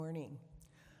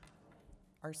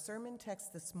Our sermon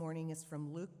text this morning is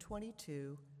from Luke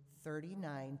 22,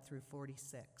 39 through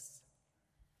 46.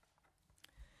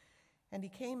 And he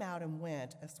came out and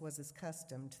went, as was his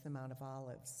custom, to the Mount of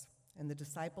Olives, and the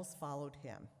disciples followed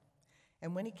him.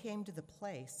 And when he came to the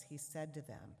place, he said to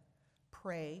them,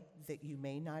 "Pray that you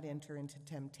may not enter into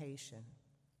temptation."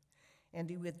 And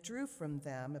he withdrew from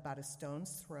them about a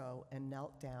stone's throw and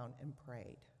knelt down and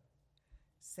prayed,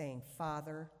 saying,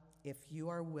 "Father, if you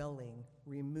are willing,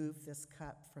 remove this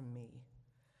cup from me.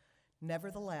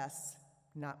 Nevertheless,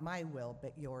 not my will,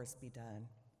 but yours be done."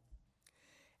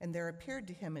 And there appeared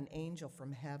to him an angel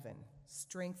from heaven,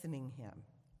 strengthening him.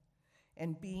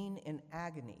 And being in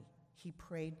agony, he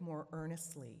prayed more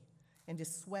earnestly, and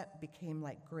his sweat became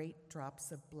like great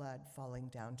drops of blood falling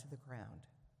down to the ground.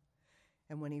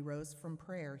 And when he rose from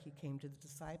prayer, he came to the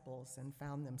disciples and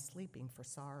found them sleeping for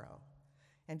sorrow.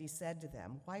 And he said to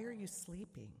them, "Why are you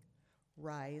sleeping?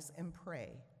 Rise and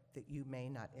pray that you may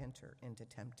not enter into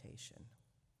temptation."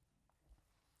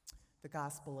 The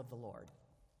Gospel of the Lord.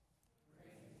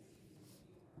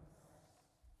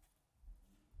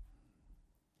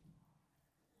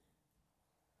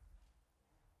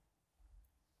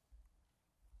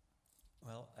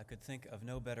 Well, I could think of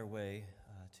no better way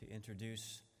to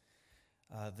introduce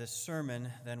this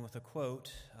sermon than with a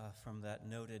quote from that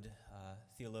noted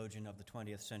theologian of the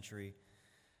 20th century,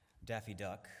 Daffy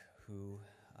Duck, who,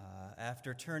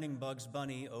 after turning Bugs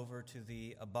Bunny over to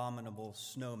the abominable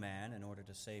snowman in order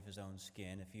to save his own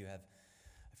skin, if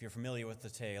you're familiar with the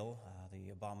tale,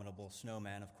 the abominable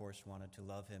snowman, of course, wanted to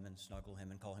love him and snuggle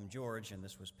him and call him George, and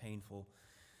this was painful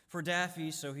for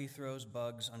Daffy, so he throws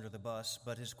Bugs under the bus.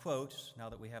 But his quote, now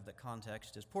that we have that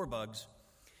context, is, "Poor Bugs.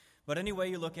 But any way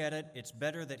you look at it, it's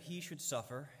better that he should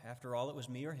suffer. After all, it was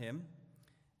me or him.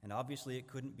 And obviously it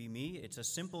couldn't be me. It's a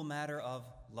simple matter of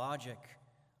logic.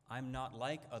 I'm not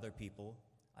like other people.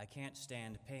 I can't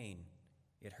stand pain.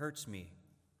 It hurts me."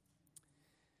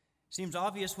 Seems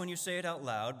obvious when you say it out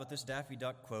loud, but this Daffy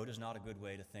Duck quote is not a good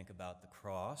way to think about the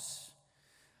cross.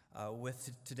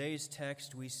 With today's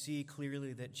text, we see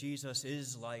clearly that Jesus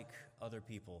is like other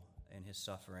people in his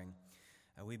suffering.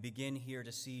 We begin here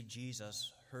to see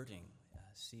Jesus hurting,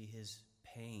 see his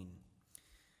pain.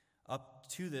 Up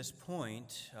to this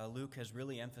point, Luke has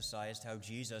really emphasized how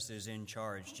Jesus is in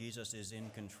charge. Jesus is in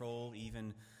control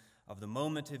even of the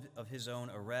moment of his own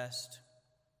arrest.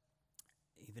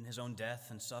 Even his own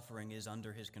death and suffering is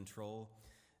under his control.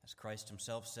 As Christ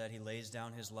himself said, he lays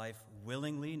down his life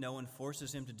willingly. No one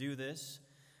forces him to do this.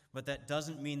 But that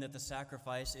doesn't mean that the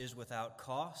sacrifice is without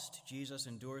cost. Jesus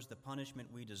endures the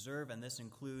punishment we deserve, and this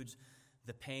includes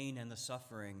the pain and the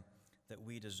suffering that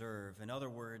we deserve. In other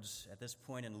words, at this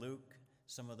point in Luke,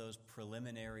 some of those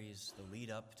preliminaries, the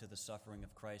lead up to the suffering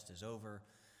of Christ, is over.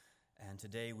 And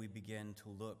today we begin to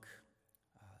look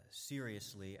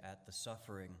seriously at the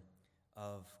suffering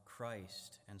of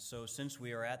Christ. And so since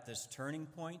we are at this turning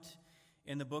point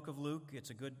in the book of Luke, it's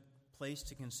a good place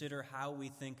to consider how we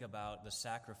think about the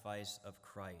sacrifice of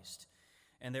Christ.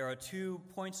 And there are 2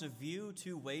 points of view,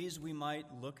 2 ways we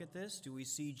might look at this. Do we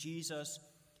see Jesus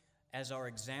as our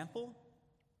example,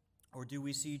 or do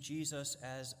we see Jesus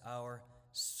as our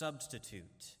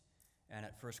substitute? And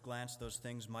at first glance, those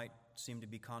things might seem to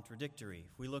be contradictory.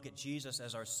 If we look at Jesus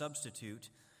as our substitute,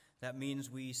 that means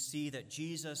we see that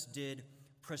Jesus did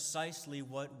precisely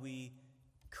what we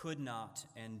could not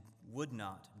and would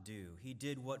not do. He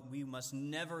did what we must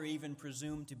never even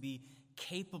presume to be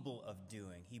capable of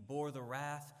doing. He bore the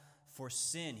wrath for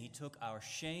sin. He took our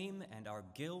shame and our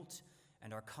guilt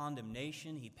and our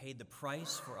condemnation. He paid the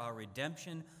price for our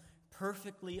redemption,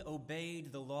 perfectly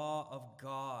obeyed the law of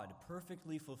God,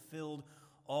 perfectly fulfilled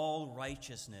all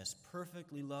righteousness,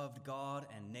 perfectly loved God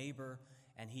and neighbor,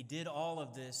 and he did all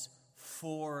of this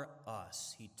for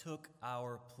us. He took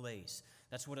our place.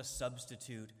 That's what a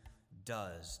substitute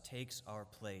does, takes our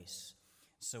place.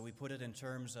 So we put it in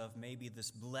terms of maybe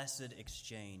this blessed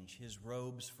exchange, his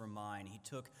robes for mine. He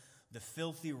took the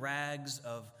filthy rags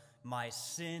of my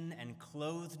sin and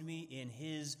clothed me in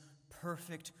his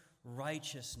perfect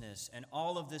righteousness. And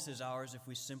all of this is ours if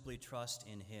we simply trust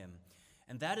in him.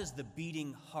 And that is the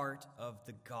beating heart of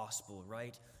the gospel,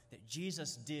 right? That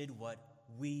Jesus did what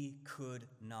we could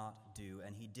not do,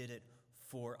 and he did it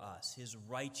for us. His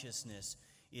righteousness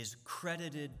is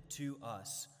credited to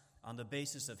us on the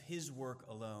basis of his work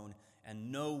alone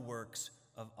and no works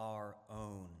of our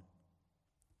own.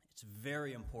 It's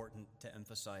very important to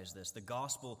emphasize this. The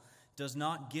gospel does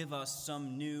not give us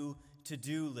some new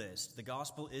to-do list. The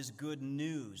gospel is good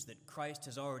news that Christ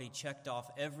has already checked off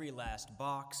every last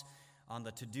box on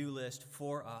the to-do list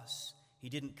for us. He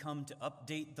didn't come to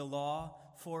update the law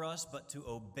for us, but to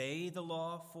obey the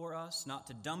law for us, not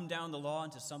to dumb down the law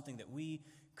into something that we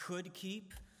could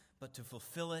keep, but to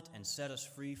fulfill it and set us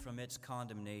free from its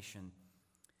condemnation.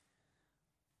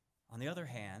 On the other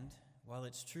hand, while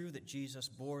it's true that Jesus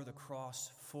bore the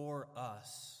cross for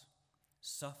us,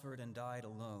 suffered and died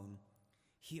alone,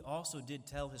 he also did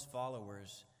tell his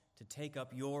followers to take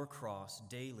up your cross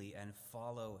daily and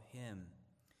follow him.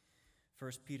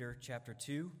 1 Peter chapter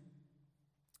 2,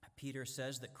 Peter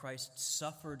says that Christ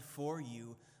suffered for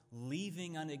you,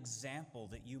 leaving an example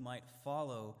that you might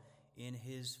follow in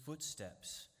his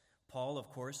footsteps. Paul, of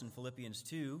course, in Philippians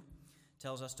 2,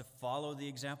 tells us to follow the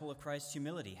example of Christ's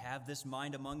humility. Have this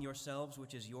mind among yourselves,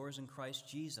 which is yours in Christ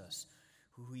Jesus,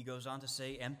 who he goes on to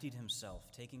say emptied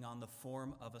himself, taking on the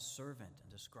form of a servant,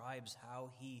 and describes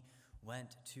how he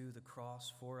went to the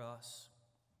cross for us.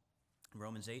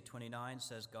 Romans 8:29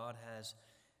 says God has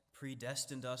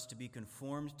predestined us to be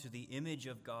conformed to the image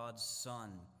of God's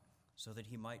Son, so that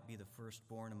he might be the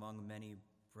firstborn among many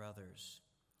brothers.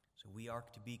 So we are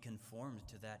to be conformed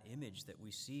to that image that we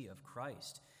see of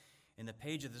Christ. In the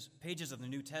pages of the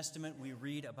New Testament, we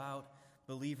read about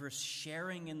believers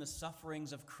sharing in the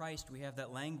sufferings of Christ. We have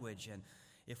that language, and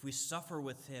if we suffer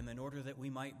with him in order that we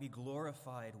might be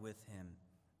glorified with him.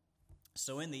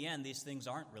 So in the end, these things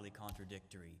aren't really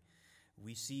contradictory.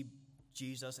 We see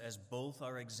Jesus as both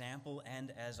our example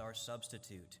and as our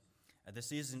substitute.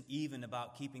 This isn't even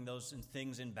about keeping those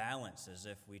things in balance, as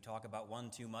if we talk about one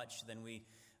too much, then we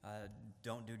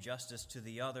don't do justice to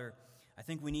the other. I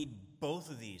think we need both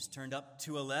of these turned up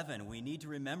to 11. We need to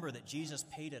remember that Jesus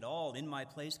paid it all. In my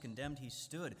place condemned he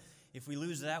stood. If we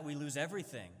lose that, we lose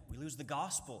everything. We lose the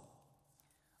gospel.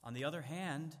 On the other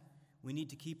hand, we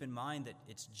need to keep in mind that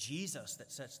it's Jesus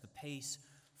that sets the pace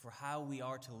for how we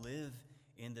are to live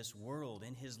in this world,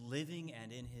 in his living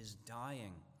and in his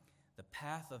dying. The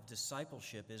path of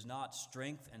discipleship is not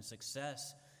strength and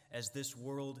success as this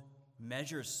world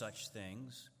measures such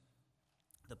things.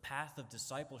 The path of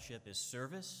discipleship is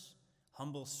service,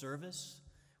 humble service,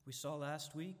 we saw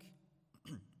last week.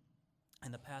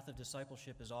 And the path of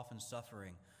discipleship is often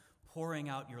suffering, pouring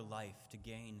out your life to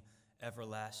gain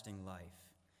everlasting life.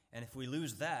 And if we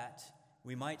lose that,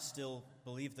 we might still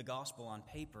believe the gospel on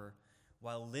paper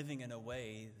while living in a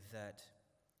way that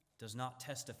does not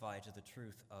testify to the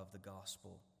truth of the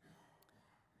gospel.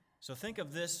 So think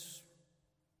of this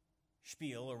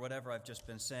spiel, or whatever I've just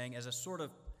been saying, as a sort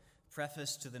of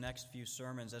preface to the next few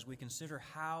sermons as we consider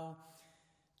how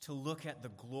to look at the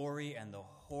glory and the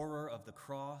horror of the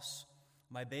cross.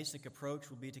 My basic approach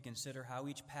will be to consider how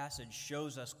each passage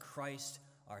shows us Christ,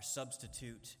 our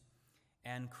substitute,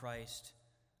 and Christ,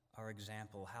 our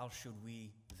example. How should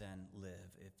we then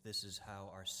live if this is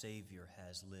how our Savior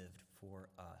has lived for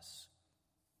us?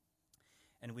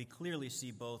 And we clearly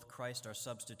see both Christ, our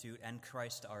substitute, and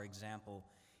Christ, our example,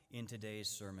 in today's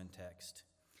sermon text.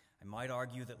 I might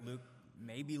argue that Luke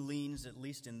maybe leans, at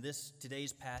least in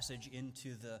today's passage,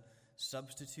 into the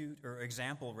substitute, or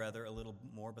example rather, a little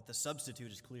more, but the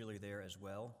substitute is clearly there as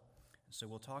well. So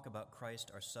we'll talk about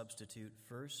Christ, our substitute,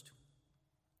 first.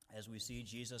 As we see,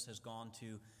 Jesus has gone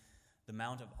to the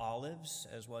Mount of Olives,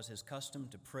 as was his custom,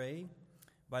 to pray.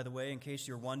 By the way, in case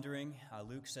you're wondering,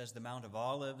 Luke says the Mount of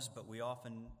Olives, but we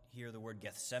often hear the word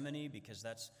Gethsemane because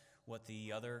that's what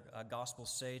the other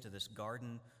Gospels say, to this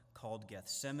garden called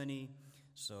Gethsemane.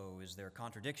 So is there a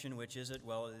contradiction? Which is it?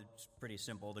 Well, it's pretty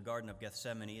simple. The Garden of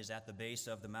Gethsemane is at the base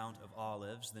of the Mount of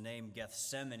Olives. The name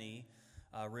Gethsemane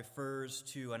refers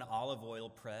to an olive oil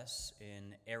press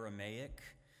in Aramaic.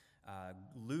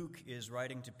 Luke is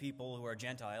writing to people who are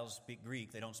Gentiles, speak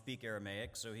Greek. They don't speak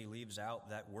Aramaic, so he leaves out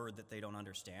that word that they don't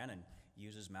understand and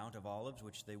uses Mount of Olives,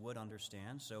 which they would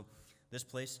understand. So this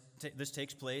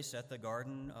takes place at the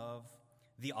Garden of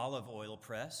the Olive Oil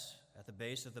Press, at the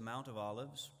base of the Mount of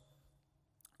Olives,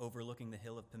 overlooking the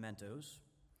hill of Pimentos.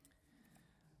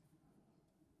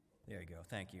 There you go.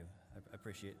 Thank you. I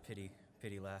appreciate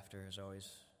pity laughter is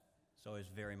always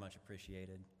very much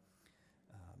appreciated.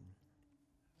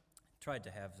 Tried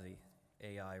to have the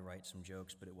AI write some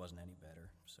jokes, but it wasn't any better.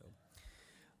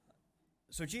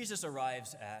 So Jesus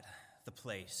arrives at the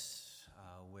place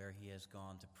where he has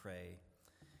gone to pray.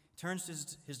 He turns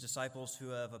to his disciples, who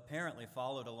have apparently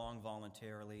followed along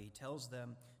voluntarily. He tells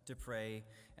them to pray,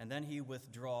 and then he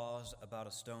withdraws about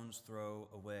a stone's throw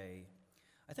away.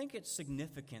 I think it's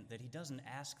significant that he doesn't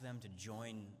ask them to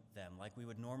join them like we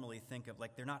would normally think of,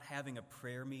 like they're not having a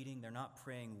prayer meeting, they're not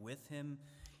praying with him,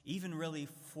 even really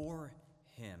for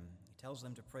him. He tells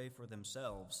them to pray for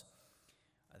themselves.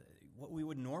 What we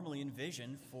would normally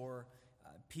envision for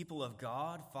people of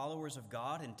God, followers of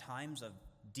God in times of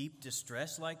deep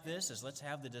distress like this is let's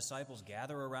have the disciples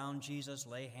gather around Jesus,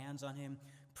 lay hands on him,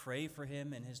 pray for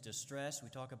him in his distress. We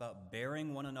talk about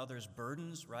bearing one another's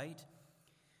burdens, right?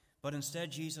 But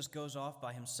instead, Jesus goes off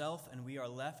by himself, and we are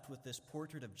left with this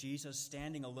portrait of Jesus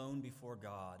standing alone before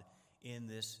God in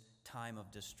this time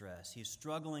of distress. He's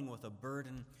struggling with a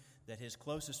burden that his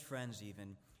closest friends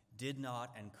even did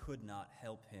not and could not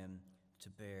help him to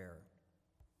bear.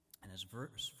 And as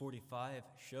verse 45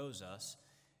 shows us,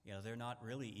 they're not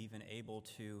really even able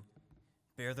to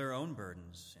bear their own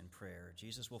burdens in prayer.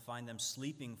 Jesus will find them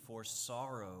sleeping for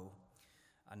sorrow.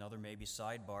 Another maybe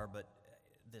sidebar, but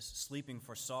this sleeping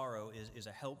for sorrow is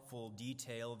a helpful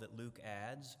detail that Luke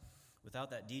adds.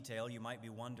 Without that detail, you might be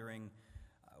wondering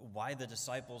why the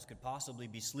disciples could possibly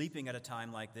be sleeping at a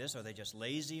time like this. Are they just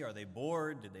lazy? Are they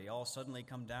bored? Did they all suddenly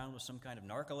come down with some kind of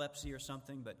narcolepsy or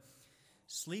something? But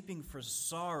sleeping for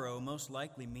sorrow most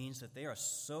likely means that they are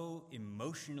so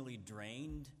emotionally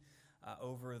drained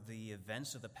over the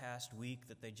events of the past week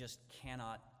that they just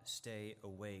cannot stay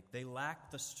awake. They lack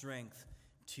the strength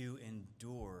to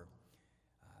endure,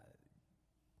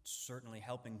 certainly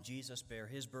helping Jesus bear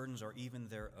his burdens or even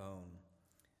their own,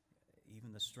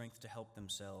 even the strength to help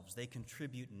themselves. They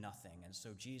contribute nothing, and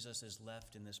so Jesus is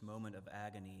left in this moment of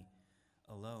agony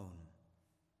alone.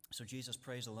 So Jesus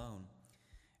prays alone.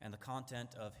 And the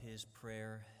content of his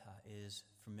prayer is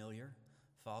familiar.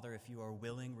 Father, if you are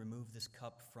willing, remove this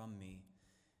cup from me.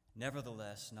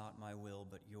 Nevertheless, not my will,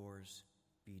 but yours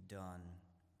be done.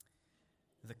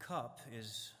 The cup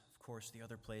is, of course, the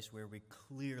other place where we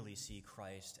clearly see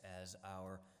Christ as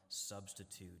our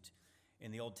substitute.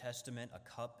 In the Old Testament, a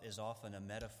cup is often a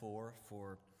metaphor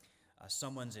for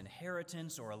someone's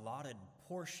inheritance or allotted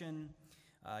portion.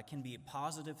 It can be a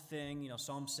positive thing.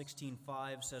 Psalm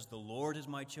 16:5 says, "The Lord is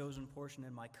my chosen portion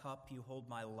and my cup, you hold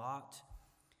my lot."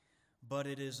 But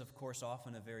it is, of course,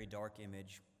 often a very dark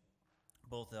image.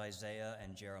 Both Isaiah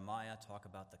and Jeremiah talk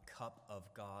about the cup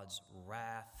of God's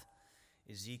wrath.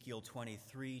 Ezekiel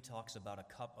 23 talks about a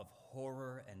cup of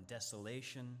horror and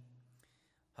desolation.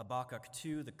 Habakkuk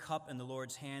 2, "The cup in the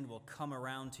Lord's hand will come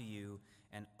around to you,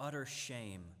 and utter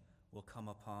shame will come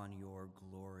upon your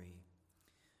glory."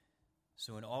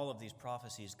 So in all of these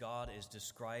prophecies, God is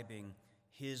describing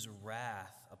his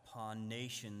wrath upon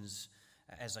nations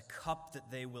as a cup that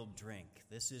they will drink.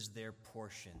 This is their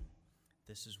portion.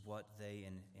 This is what they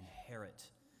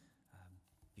inherit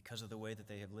because of the way that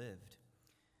they have lived.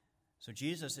 So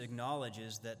Jesus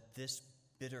acknowledges that this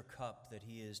bitter cup that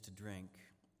he is to drink,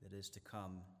 that is to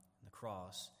come on the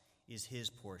cross, is his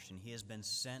portion. He has been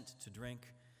sent to drink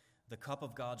the cup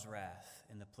of God's wrath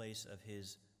in the place of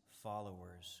his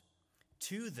followers.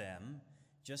 To them,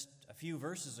 just a few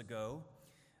verses ago,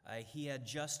 he had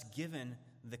just given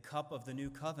the cup of the new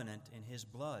covenant in his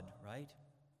blood, right?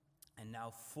 And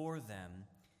now for them,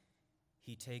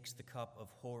 he takes the cup of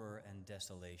horror and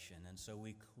desolation. And so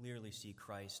we clearly see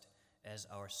Christ as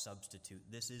our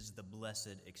substitute. This is the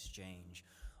blessed exchange.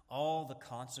 All the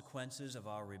consequences of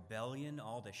our rebellion,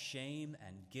 all the shame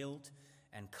and guilt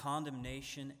and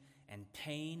condemnation and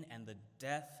pain and the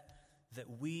death that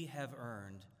we have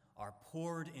earned are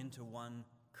poured into one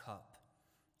cup.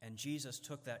 And Jesus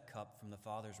took that cup from the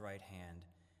Father's right hand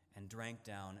and drank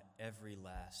down every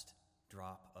last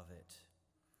drop of it.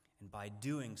 And by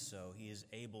doing so, he is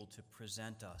able to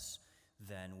present us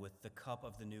then with the cup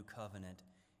of the new covenant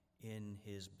in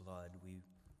his blood. We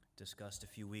discussed a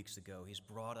few weeks ago. He's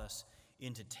brought us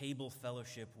into table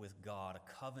fellowship with God. A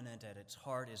covenant at its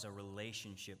heart is a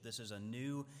relationship. This is a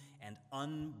new and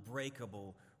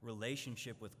unbreakable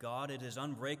relationship with God. It is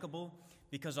unbreakable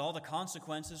because all the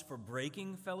consequences for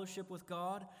breaking fellowship with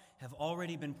God have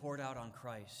already been poured out on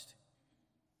Christ.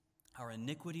 Our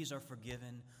iniquities are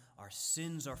forgiven, our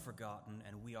sins are forgotten,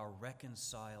 and we are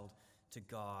reconciled to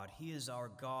God. He is our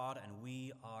God, and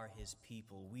we are his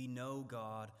people. We know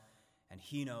God, and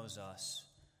he knows us,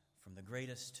 from the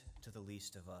greatest to the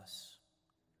least of us.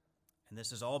 And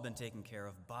this has all been taken care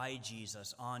of by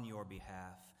Jesus on your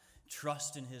behalf.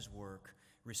 Trust in his work,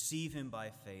 receive him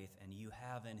by faith, and you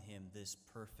have in him this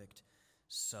perfect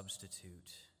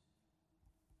substitute.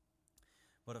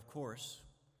 But of course,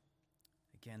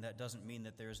 again, that doesn't mean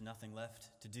that there is nothing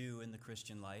left to do in the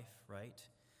Christian life, right?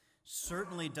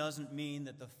 Certainly doesn't mean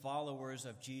that the followers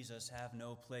of Jesus have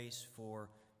no place for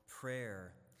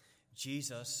prayer.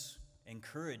 Jesus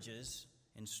encourages,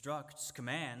 instructs,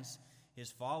 commands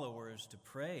his followers to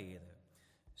pray.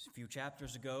 A few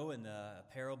chapters ago in the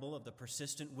parable of the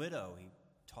persistent widow, he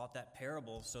taught that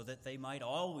parable so that they might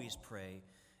always pray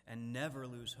and never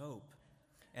lose hope.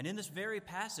 And in this very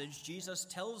passage, Jesus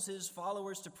tells his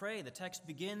followers to pray. The text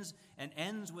begins and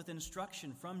ends with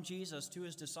instruction from Jesus to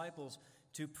his disciples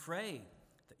to pray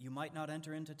that you might not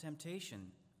enter into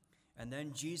temptation. And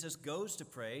then Jesus goes to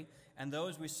pray, and though,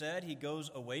 as we said, he goes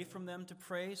away from them to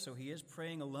pray, so he is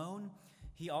praying alone,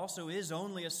 he also is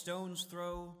only a stone's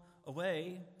throw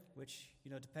away, which,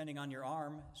 depending on your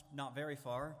arm, is not very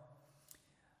far.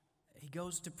 He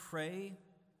goes to pray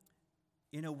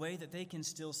in a way that they can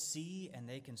still see and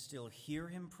they can still hear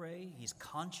him pray. He's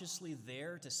consciously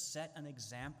there to set an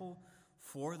example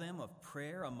for them of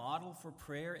prayer, a model for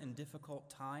prayer in difficult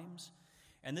times.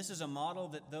 And this is a model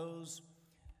that those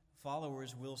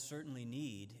followers will certainly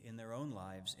need in their own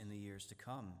lives in the years to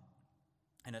come.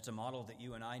 And it's a model that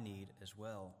you and I need as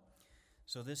well.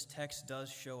 So this text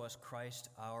does show us Christ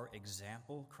our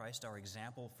example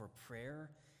for prayer,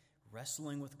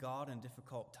 wrestling with God in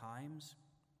difficult times.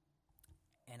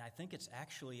 And I think it's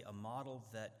actually a model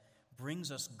that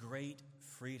brings us great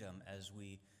freedom as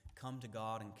we come to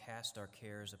God and cast our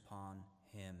cares upon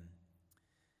him.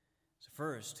 So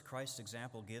first, Christ's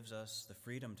example gives us the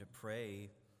freedom to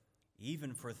pray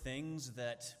even for things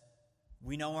that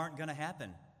we know aren't going to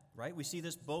happen, right? We see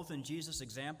this both in Jesus'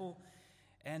 example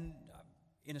and,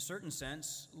 in a certain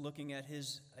sense, looking at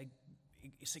his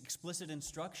explicit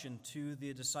instruction to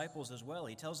the disciples as well.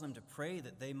 He tells them to pray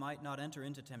that they might not enter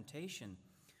into temptation,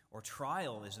 or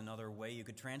trial is another way you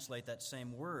could translate that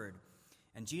same word.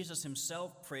 And Jesus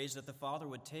himself prays that the Father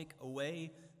would take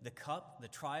away the cup, the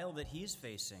trial that he's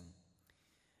facing.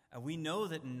 We know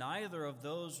that neither of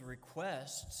those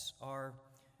requests are,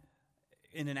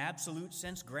 in an absolute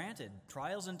sense, granted.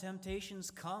 Trials and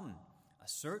temptations come.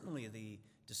 Certainly the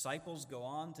disciples go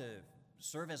on to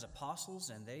serve as apostles,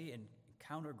 and they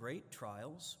encounter great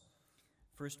trials.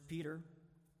 1 Peter,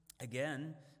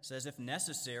 again, says, if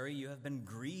necessary, you have been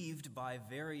grieved by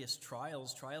various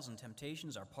trials. Trials and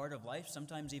temptations are part of life,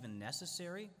 sometimes even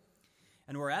necessary.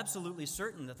 And we're absolutely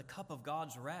certain that the cup of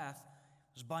God's wrath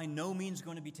was by no means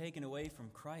going to be taken away from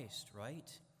Christ, right?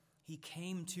 He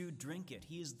came to drink it.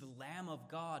 He is the Lamb of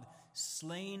God,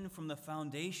 slain from the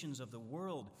foundations of the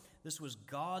world. This was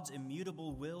God's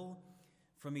immutable will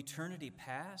from eternity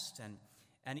past,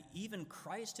 and even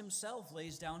Christ himself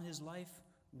lays down his life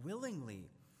willingly.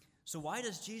 So why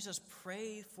does Jesus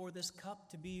pray for this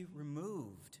cup to be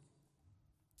removed?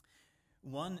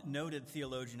 One noted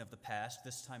theologian of the past,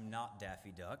 this time not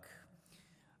Daffy Duck,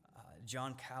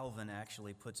 John Calvin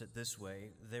actually puts it this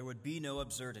way: there would be no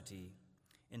absurdity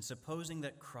in supposing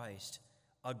that Christ,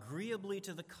 agreeably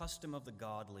to the custom of the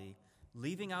godly,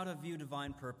 leaving out of view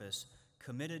divine purpose,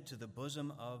 committed to the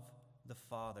bosom of the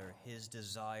Father his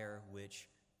desire which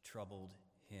troubled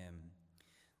him.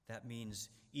 That means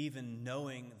even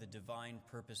knowing the divine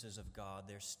purposes of God,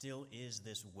 there still is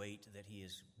this weight that he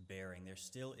is bearing. There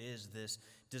still is this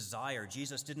desire.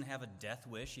 Jesus didn't have a death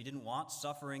wish. He didn't want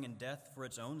suffering and death for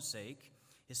its own sake.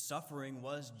 His suffering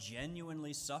was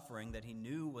genuinely suffering that he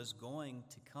knew was going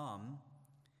to come.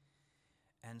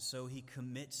 And so he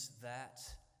commits that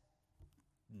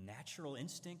natural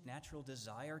instinct, natural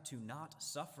desire to not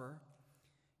suffer,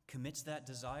 commits that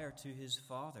desire to his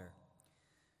Father.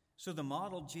 So the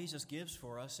model Jesus gives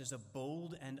for us is a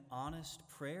bold and honest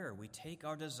prayer. We take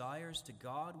our desires to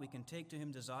God. We can take to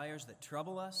him desires that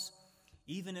trouble us,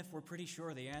 even if we're pretty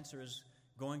sure the answer is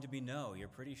going to be no. You're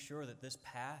pretty sure that this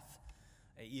path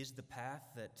is the path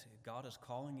that God is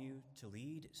calling you to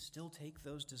lead. Still take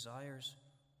those desires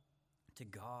to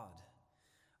God.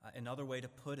 Another way to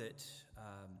put it,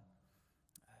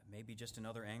 maybe just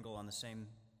another angle on the same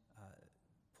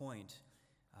point,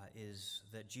 is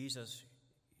that Jesus,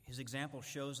 his example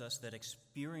shows us that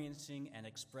experiencing and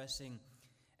expressing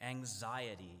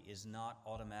anxiety is not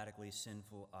automatically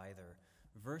sinful either.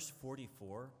 Verse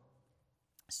 44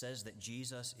 says that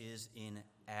Jesus is in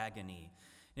agony.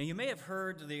 Now, you may have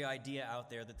heard the idea out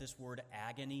there that this word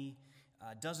agony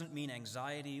doesn't mean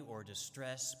anxiety or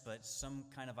distress, but some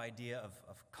kind of idea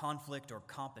of conflict or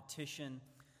competition.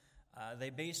 They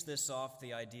base this off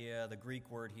the idea, the Greek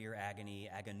word here, agony,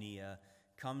 agonia,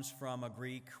 comes from a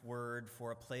Greek word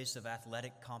for a place of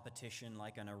athletic competition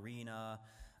like an arena,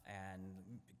 and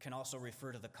can also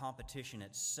refer to the competition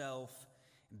itself.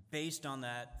 Based on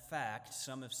that fact,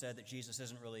 some have said that Jesus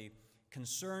isn't really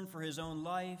concerned for his own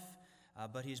life,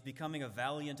 but he's becoming a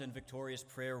valiant and victorious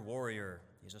prayer warrior.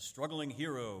 He's a struggling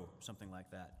hero, something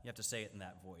like that. You have to say it in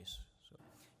that voice, so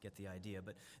get the idea.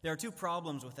 But there are two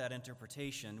problems with that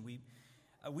interpretation.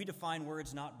 We define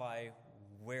words not by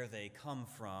where they come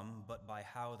from, but by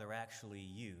how they're actually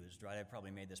used, right? I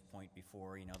probably made this point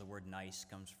before. The word nice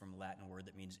comes from a Latin word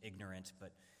that means ignorant,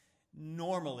 but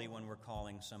normally when we're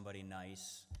calling somebody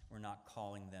nice, we're not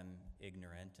calling them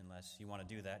ignorant, unless you want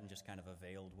to do that in just kind of a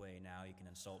veiled way. Now you can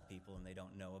insult people and they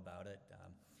don't know about it.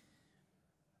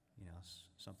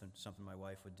 something my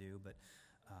wife would do. But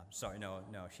sorry, no,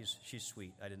 she's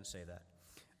sweet. I didn't say that.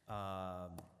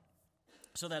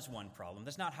 So that's one problem.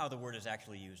 That's not how the word is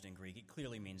actually used in Greek. It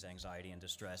clearly means anxiety and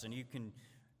distress, and you can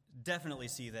definitely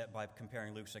see that by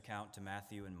comparing Luke's account to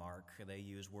Matthew and Mark. They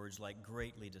use words like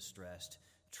greatly distressed,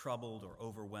 troubled or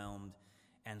overwhelmed,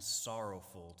 and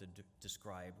sorrowful to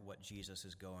describe what Jesus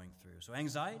is going through. So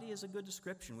anxiety is a good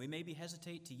description. We maybe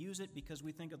hesitate to use it because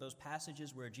we think of those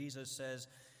passages where Jesus says,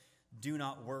 do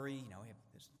not worry.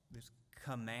 This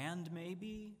command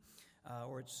maybe,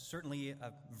 or it's certainly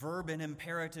a verb in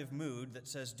imperative mood that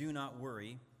says, do not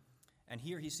worry. And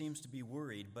here he seems to be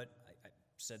worried, but I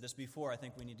said this before, I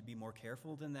think we need to be more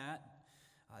careful than that.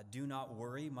 Do not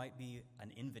worry might be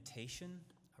an invitation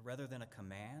rather than a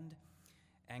command.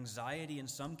 Anxiety in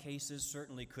some cases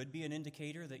certainly could be an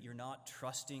indicator that you're not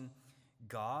trusting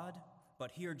God,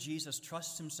 but here Jesus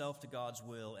trusts himself to God's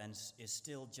will and is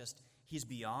still he's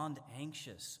beyond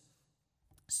anxious.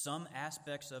 Some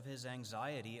aspects of his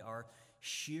anxiety are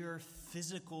sheer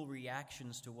physical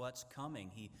reactions to what's coming.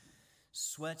 He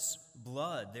sweats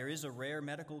blood. There is a rare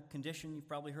medical condition, you've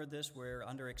probably heard this, where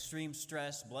under extreme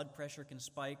stress, blood pressure can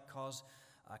spike, cause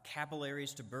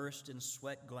capillaries to burst in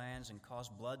sweat glands and cause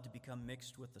blood to become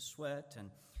mixed with the sweat. And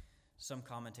some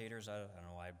commentators, I don't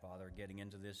know why I bother getting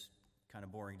into this kind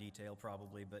of boring detail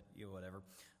probably, but whatever.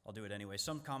 I'll do it anyway.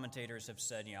 Some commentators have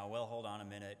said, well, hold on a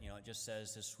minute. It just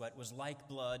says his sweat was like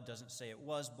blood, doesn't say it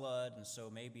was blood, and so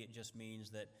maybe it just means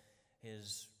that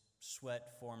his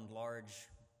sweat formed large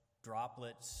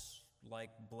droplets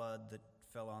like blood that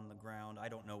fell on the ground. I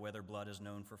don't know whether blood is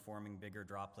known for forming bigger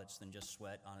droplets than just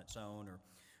sweat on its own or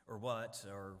what,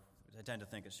 or I tend to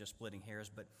think it's just splitting hairs,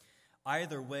 but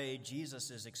either way, Jesus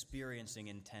is experiencing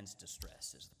intense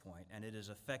distress is the point, and it is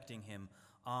affecting him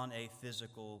on a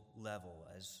physical level,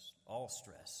 as all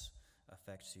stress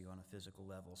affects you on a physical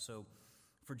level. So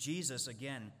for Jesus,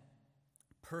 again,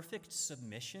 perfect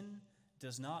submission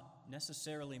does not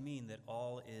necessarily mean that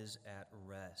all is at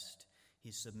rest.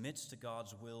 He submits to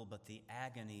God's will, but the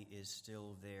agony is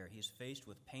still there. He's faced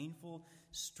with painful,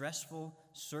 stressful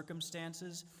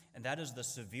circumstances, and that is the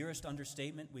severest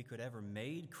understatement we could ever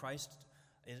make. Christ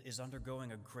is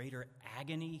undergoing a greater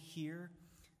agony here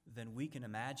than we can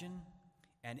imagine,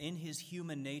 and in his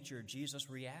human nature, Jesus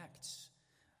reacts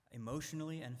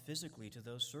emotionally and physically to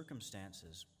those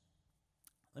circumstances.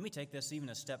 Let me take this even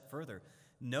a step further.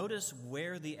 Notice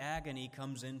where the agony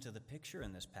comes into the picture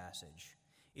in this passage.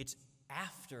 It's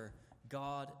after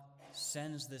God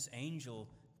sends this angel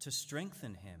to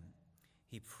strengthen him.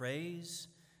 He prays,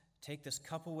 take this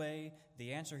cup away.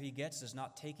 The answer he gets is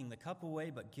not taking the cup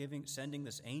away, but sending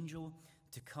this angel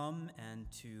to come and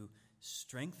to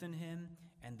strengthen him.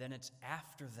 And then it's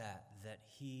after that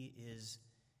he is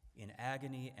in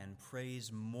agony and prays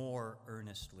more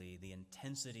earnestly. The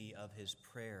intensity of his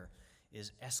prayer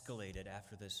is escalated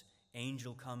after this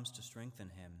angel comes to strengthen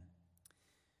him.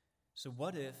 So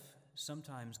what if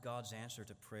sometimes God's answer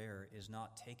to prayer is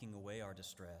not taking away our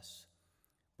distress,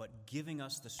 but giving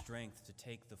us the strength to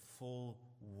take the full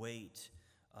weight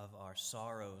of our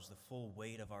sorrows, the full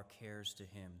weight of our cares to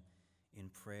him in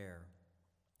prayer?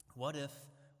 What if,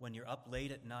 when you're up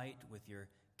late at night with your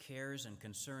cares and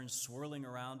concerns swirling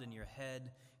around in your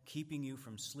head, keeping you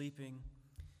from sleeping,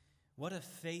 what if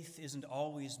faith isn't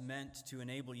always meant to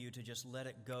enable you to just let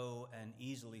it go and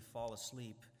easily fall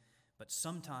asleep, but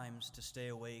sometimes to stay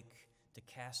awake, to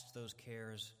cast those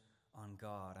cares on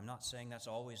God? I'm not saying that's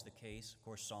always the case. Of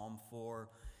course, Psalm 4,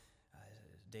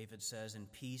 David says, "In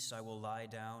peace I will lie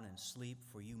down and sleep,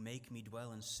 for you make me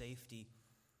dwell in safety."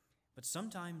 But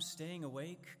sometimes staying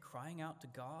awake, crying out to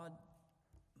God,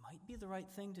 might be the right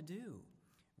thing to do.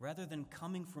 Rather than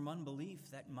coming from unbelief,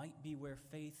 that might be where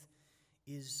faith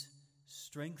is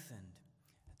strengthened.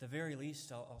 At the very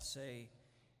least, I'll say,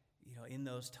 in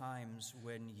those times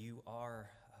when you are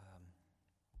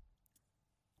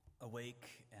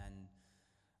awake and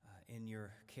in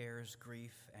your cares,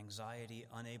 grief, anxiety,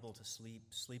 unable to sleep.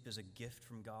 Sleep is a gift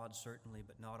from God, certainly,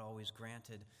 but not always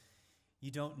granted.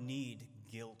 You don't need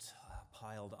guilt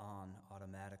piled on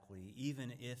automatically,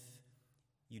 even if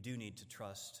you do need to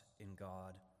trust in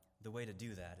God. The way to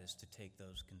do that is to take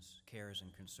those cares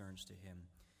and concerns to him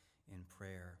in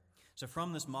prayer. So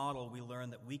from this model, we learn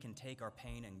that we can take our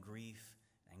pain and grief,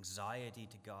 anxiety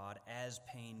to God as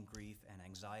pain, grief, and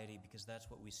anxiety, because that's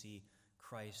what we see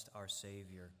Christ, our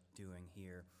Savior, doing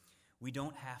here. We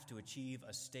don't have to achieve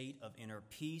a state of inner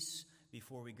peace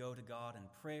before we go to God in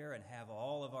prayer and have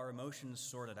all of our emotions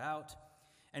sorted out.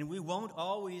 And we won't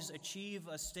always achieve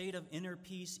a state of inner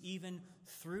peace even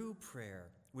through prayer.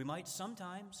 We might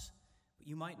sometimes, but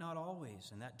you might not always.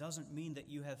 And that doesn't mean that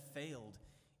you have failed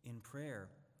in prayer.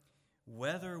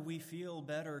 Whether we feel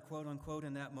better, quote unquote,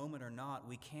 in that moment or not,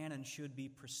 we can and should be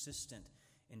persistent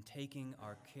in taking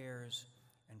our cares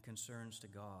and concerns to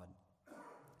God.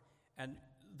 And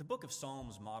the book of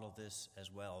Psalms modeled this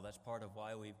as well. That's part of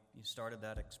why we started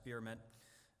that experiment,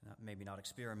 maybe not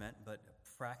experiment, but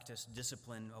practice,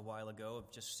 discipline a while ago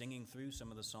of just singing through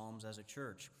some of the Psalms as a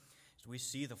church. So we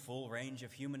see the full range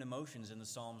of human emotions in the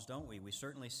Psalms, don't we? We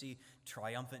certainly see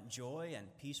triumphant joy and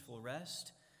peaceful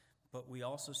rest, but we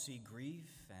also see grief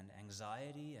and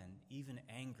anxiety and even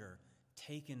anger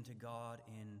taken to God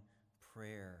in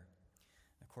prayer.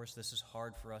 Of course, this is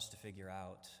hard for us to figure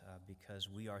out because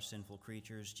we are sinful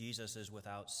creatures. Jesus is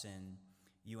without sin.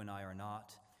 You and I are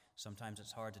not. Sometimes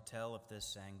it's hard to tell if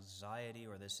this anxiety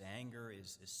or this anger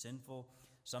is sinful.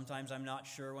 Sometimes I'm not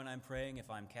sure when I'm praying if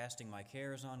I'm casting my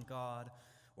cares on God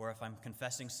or if I'm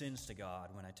confessing sins to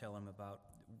God when I tell him about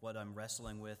what I'm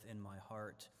wrestling with in my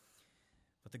heart.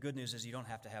 But the good news is you don't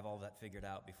have to have all that figured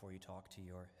out before you talk to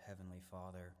your Heavenly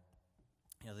Father.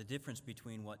 You know, the difference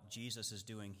between what Jesus is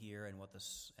doing here and what the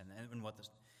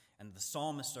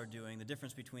psalmists are doing, the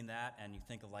difference between that and you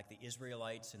think of like the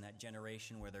Israelites in that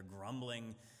generation where they're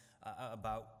grumbling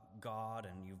about God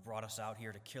and you've brought us out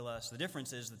here to kill us. The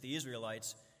difference is that the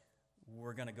Israelites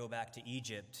were going to go back to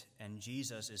Egypt and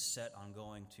Jesus is set on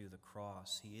going to the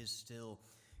cross. He is still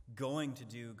going to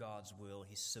do God's will.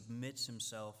 He submits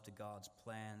himself to God's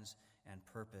plans and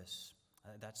purpose.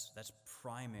 That's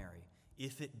primary.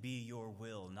 If it be your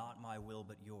will, not my will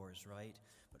but yours, right?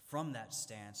 But from that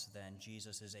stance, then,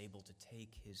 Jesus is able to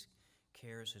take his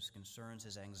cares, his concerns,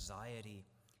 his anxiety,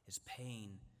 his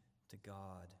pain to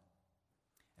God.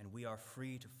 And we are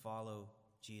free to follow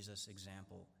Jesus'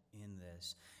 example in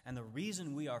this. And the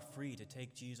reason we are free to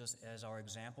take Jesus as our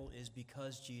example is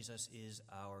because Jesus is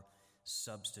our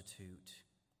substitute.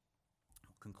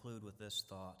 I'll conclude with this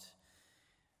thought.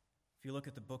 If you look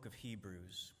at the book of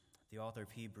Hebrews, the author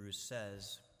of Hebrews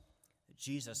says that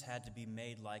Jesus had to be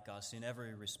made like us in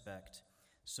every respect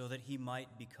so that he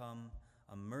might become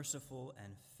a merciful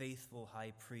and faithful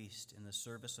high priest in the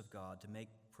service of God to make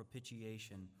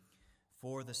propitiation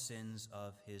for the sins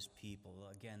of his people.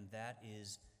 Again, that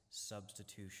is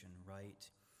substitution, right?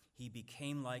 He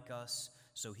became like us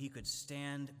so he could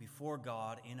stand before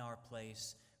God in our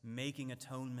place, making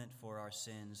atonement for our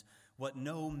sins, what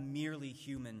no merely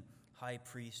human high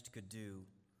priest could do.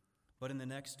 But in the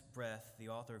next breath, the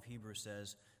author of Hebrews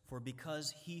says, "For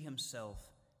because he himself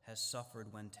has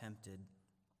suffered when tempted,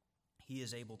 he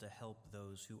is able to help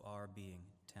those who are being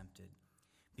tempted."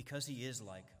 Because he is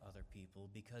like other people,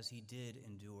 because he did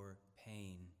endure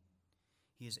pain,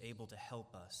 he is able to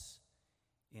help us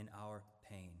in our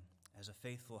pain. As a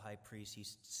faithful high priest,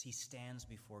 he stands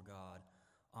before God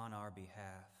on our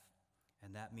behalf.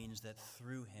 And that means that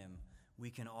through him, we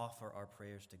can offer our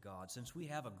prayers to God. Since we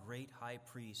have a great high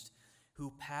priest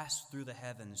who passed through the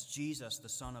heavens, Jesus, the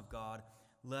Son of God,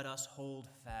 let us hold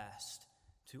fast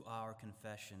to our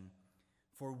confession.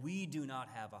 For we do not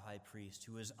have a high priest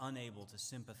who is unable to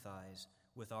sympathize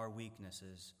with our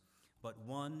weaknesses, but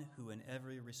one who in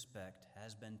every respect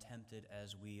has been tempted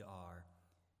as we are,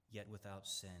 yet without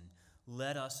sin.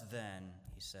 Let us then,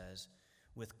 he says,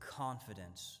 with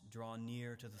confidence draw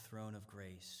near to the throne of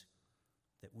grace,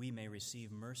 that we may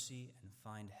receive mercy and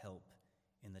find help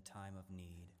in the time of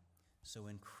need. So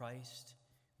in Christ,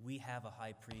 we have a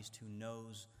high priest who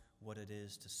knows what it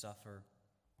is to suffer,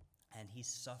 and he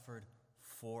suffered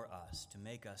for us to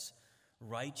make us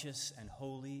righteous and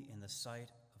holy in the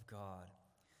sight of God.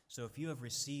 So if you have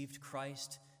received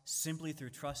Christ simply through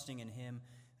trusting in him,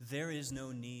 there is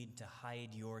no need to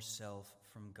hide yourself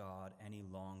from God any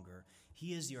longer.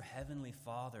 He is your heavenly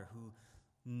Father who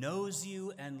knows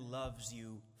you and loves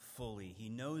you fully. He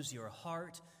knows your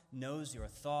heart, knows your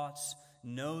thoughts,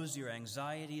 knows your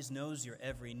anxieties, knows your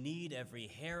every need. Every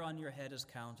hair on your head is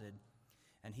counted.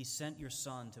 And he sent your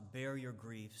Son to bear your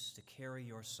griefs, to carry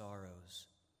your sorrows.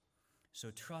 So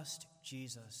trust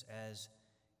Jesus as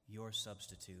your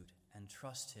substitute and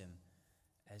trust him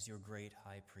as your great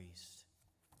high priest.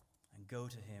 And go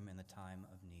to him in the time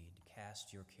of need.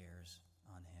 Cast your cares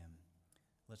on him.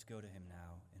 Let's go to him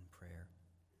now in prayer.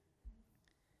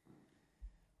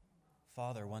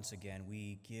 Father, once again,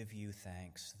 we give you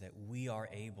thanks that we are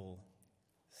able,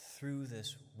 through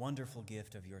this wonderful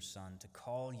gift of your Son, to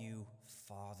call you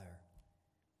Father,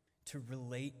 to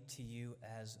relate to you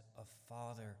as a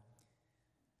Father,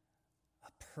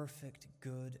 a perfect,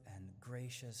 good, and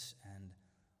gracious and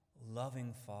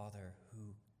loving Father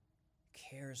who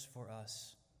cares for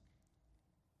us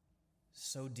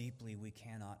so deeply we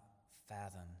cannot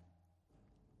fathom.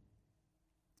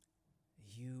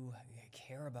 you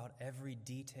care about every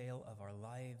detail of our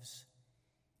lives,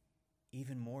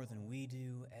 even more than we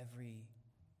do, every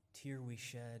tear we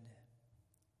shed,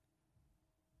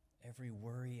 every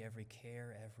worry, every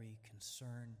care, every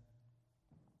concern.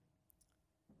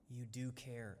 You do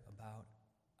care about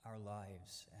our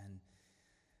lives, and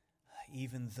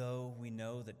even though we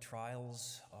know that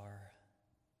trials are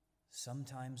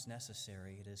sometimes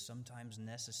necessary, it is sometimes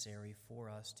necessary for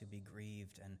us to be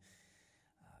grieved, and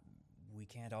we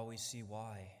can't always see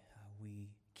why.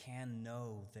 We can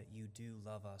know that you do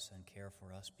love us and care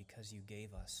for us because you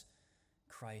gave us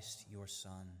Christ, your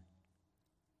Son.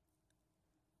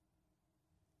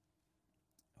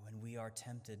 When we are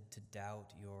tempted to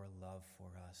doubt your love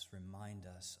for us, remind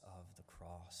us of the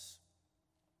cross.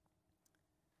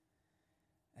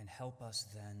 And help us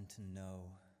then to know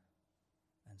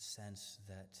and sense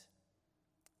that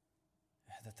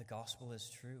the gospel is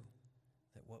true,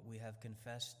 that what we have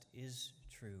confessed is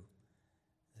true,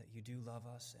 that you do love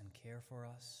us and care for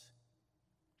us.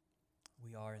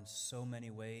 We are in so many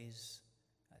ways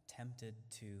tempted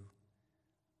to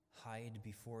hide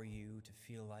before you, to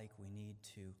feel like we need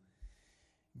to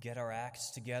get our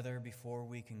acts together before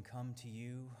we can come to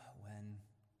you, when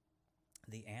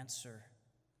the answer,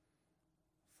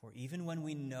 for even when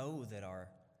we know that our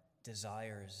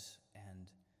desires and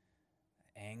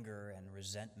anger and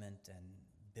resentment and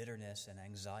bitterness and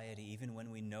anxiety, even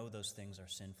when we know those things are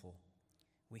sinful,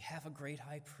 we have a great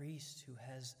high priest who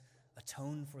has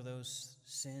atoned for those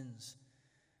sins,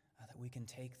 that we can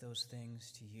take those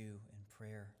things to you in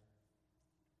prayer.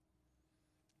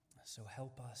 So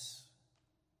help us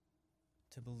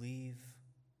to believe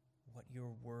what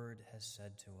your word has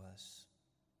said to us,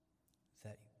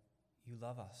 that you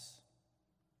love us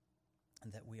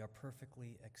and that we are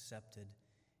perfectly accepted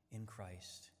in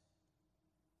Christ.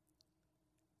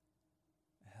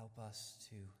 Help us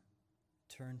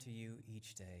to turn to you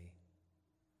each day.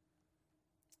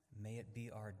 May it be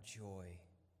our joy,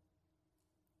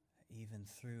 even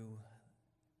through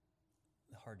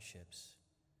the hardships,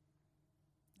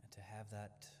 to have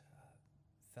that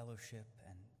fellowship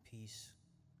and peace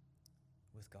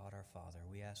with God our Father.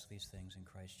 We ask these things in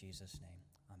Christ Jesus' name.